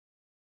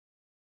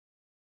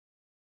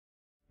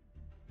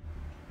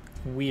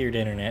weird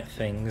internet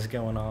things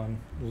going on.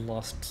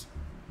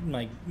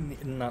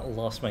 Not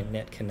lost my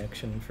net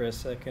connection for a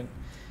second.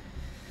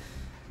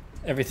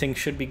 Everything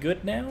should be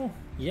good now?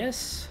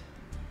 Yes?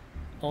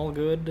 All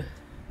good?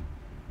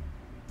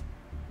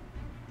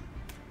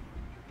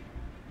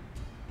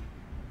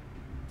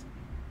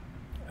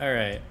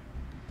 Alright.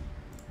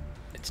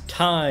 It's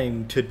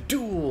time to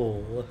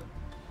duel!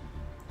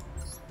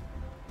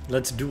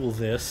 Let's duel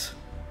this.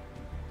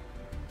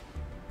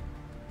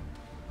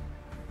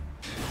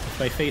 If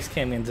my face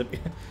cam ends up...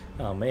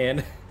 Oh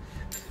man.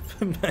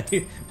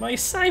 my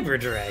Cyber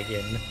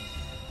Dragon!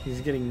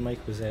 He's getting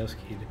Mike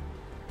Wazowski'd.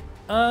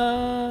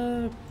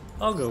 I'll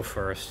go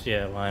first.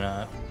 Yeah, why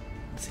not?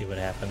 Let's see what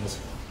happens.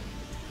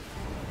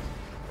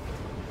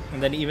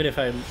 And then even if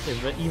I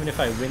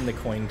win the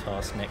coin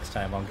toss next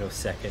time, I'll go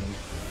second.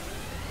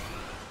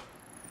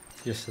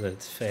 Just so that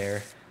it's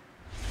fair.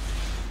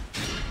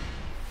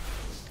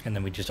 And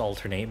then we just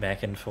alternate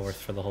back and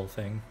forth for the whole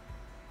thing.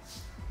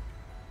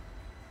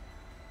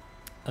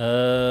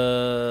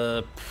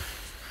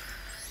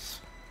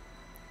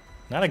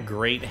 Not a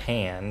great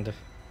hand,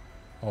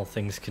 all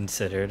things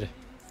considered.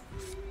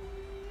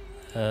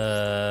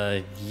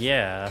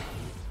 Yeah.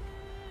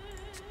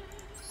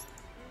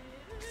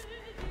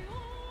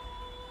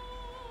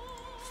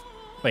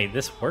 Wait,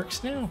 this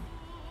works now?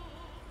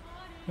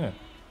 Huh.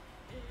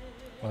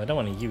 Well, I don't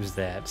want to use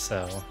that,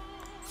 so...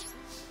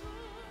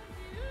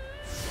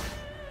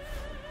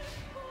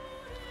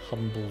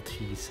 Humble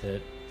tea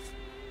set.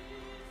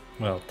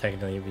 Well,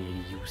 technically it'd be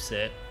a U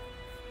set,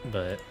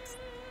 but...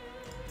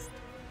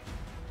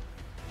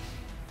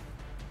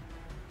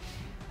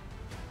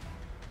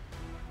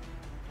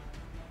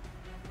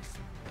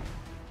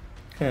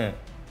 Huh.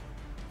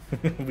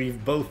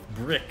 We've both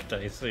bricked,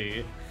 I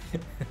see.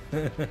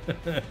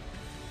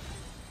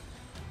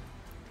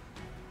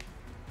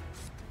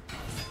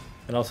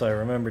 And also I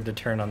remembered to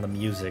turn on the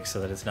music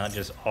so that it's not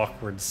just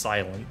awkward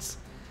silence.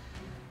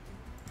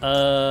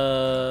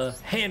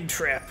 Hand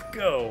trap,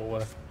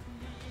 go!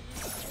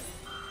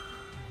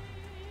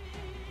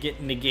 Get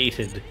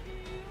negated.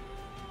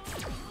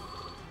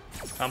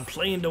 I'm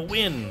playing to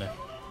win!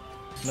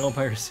 No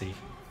mercy.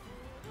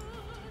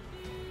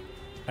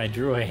 I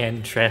drew a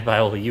hand trap,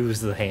 I will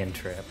use the hand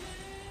trap.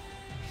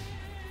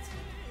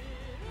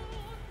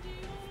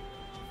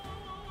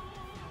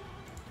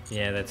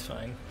 Yeah, that's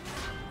fine.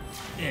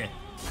 Yeah.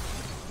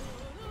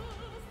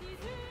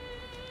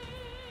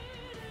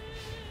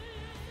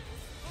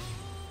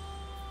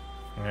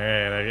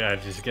 Alright, I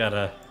just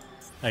gotta...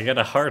 I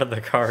gotta heart of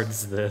the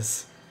cards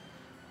this.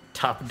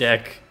 Top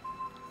deck.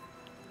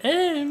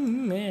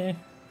 Meh.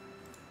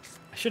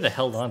 I should have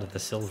held on to the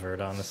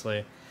silvered,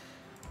 honestly.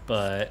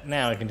 But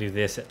now I can do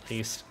this at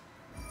least.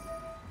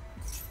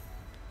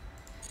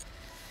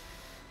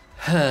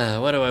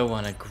 What do I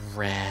want to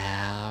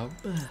grab?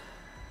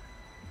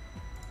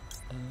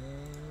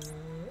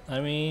 I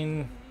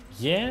mean,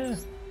 yeah.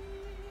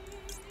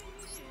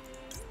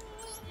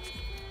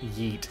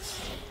 Yeet.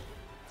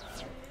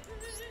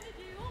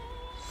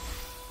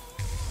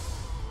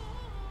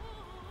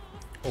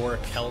 Or a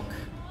Kelk.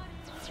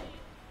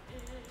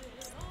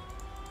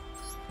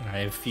 I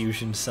have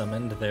fusion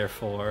summoned,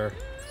 therefore.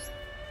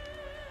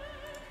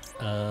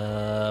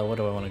 What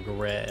do I want to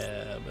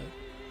grab?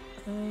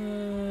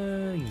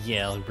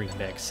 Yeah, I'll bring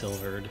back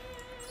silvered.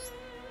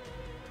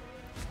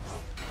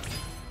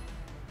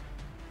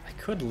 I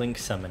could link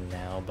summon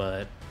now,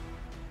 but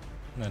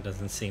that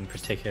doesn't seem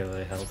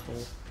particularly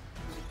helpful.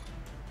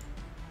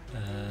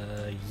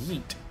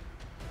 Yeet.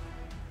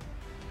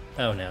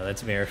 Oh no,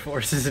 that's Mirror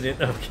Force, isn't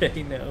it?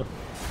 Okay, no.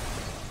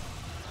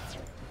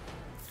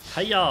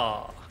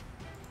 Hiya!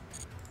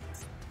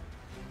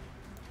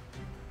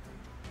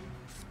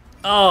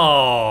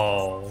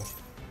 Oh!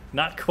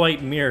 Not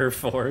quite Mirror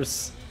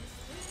Force.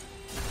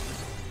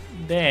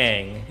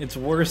 Dang, it's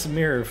worse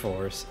Mirror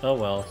Force. Oh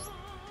well.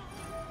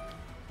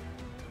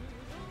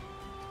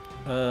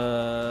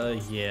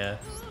 Yeah.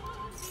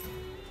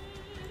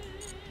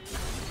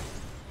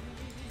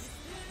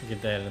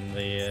 Get that in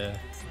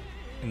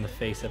the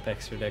face-up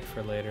extra deck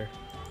for later.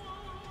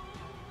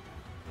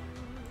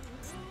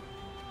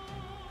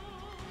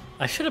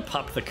 I should have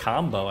popped the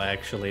combo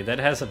actually. That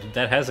has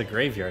a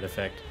graveyard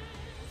effect.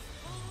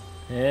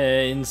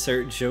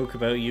 Insert joke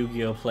about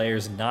Yu-Gi-Oh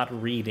players not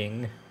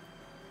reading.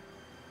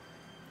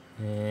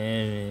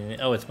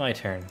 Oh, it's my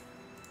turn.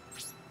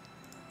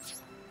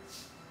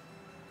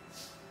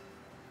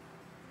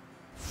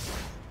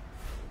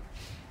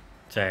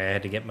 Sorry, I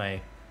had to get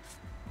my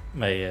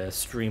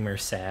streamer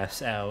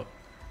sass out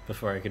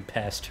before I could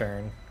pass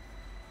turn.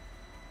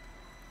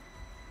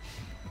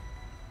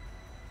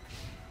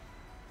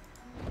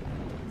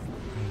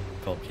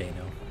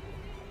 Volcano.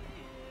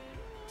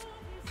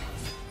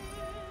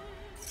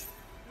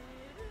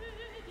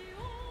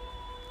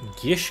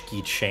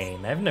 Gishki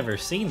Chain. I've never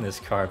seen this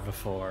card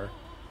before.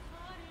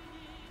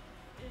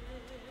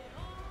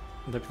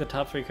 Look at the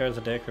top 3 cards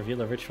of the deck,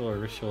 reveal a ritual or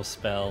ritual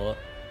spell.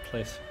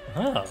 Place.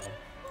 Oh.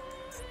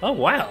 Oh,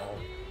 wow.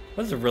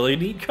 That's a really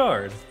neat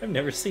card. I've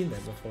never seen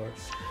that before.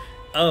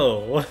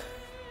 Oh.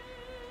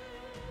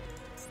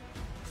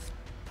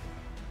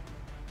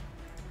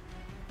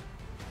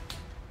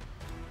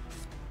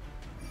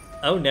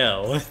 Oh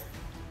no.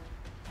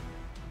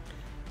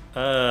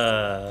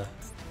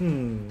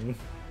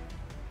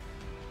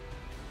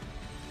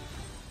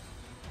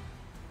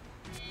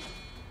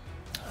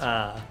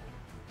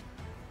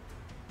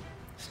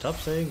 Stop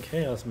saying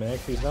Chaos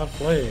Max, he's not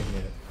playing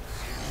it.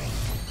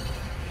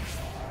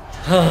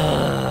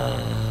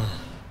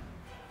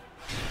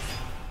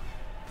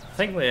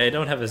 Thankfully, I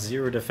don't have a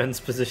zero defense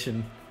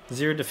position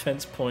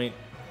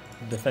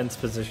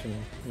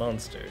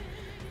monster.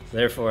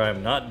 Therefore,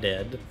 I'm not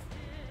dead.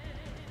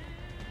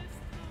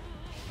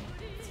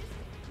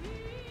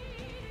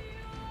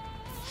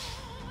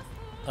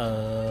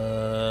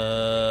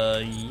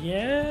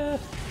 Yeah.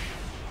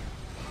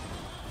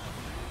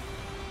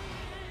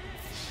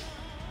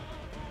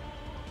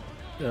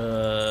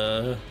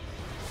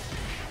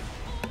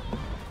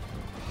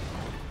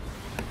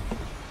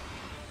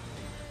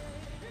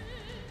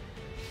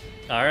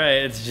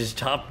 Alright, it's just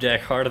top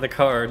deck, heart of the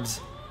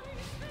cards.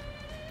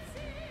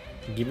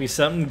 Give me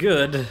something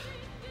good.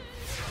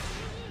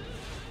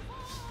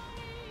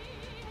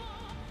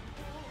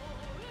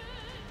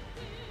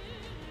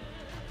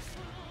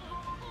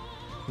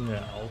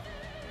 No.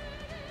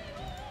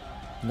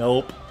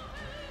 Nope.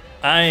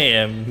 I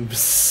am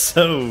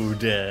so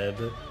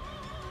dead.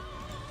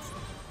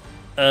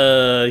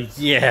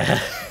 Yeah.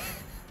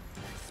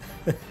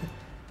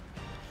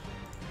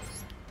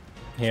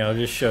 Here, I'll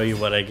just show you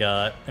what I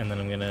got, and then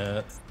I'm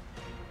gonna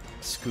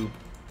scoop.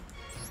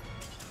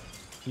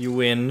 You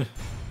win.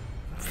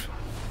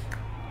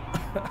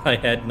 I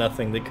had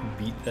nothing that could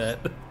beat that.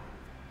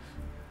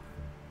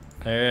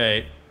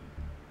 Alright.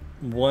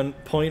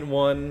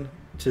 1.1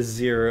 to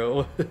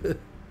 0.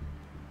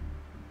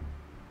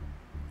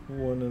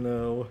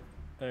 1-0.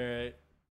 Alright.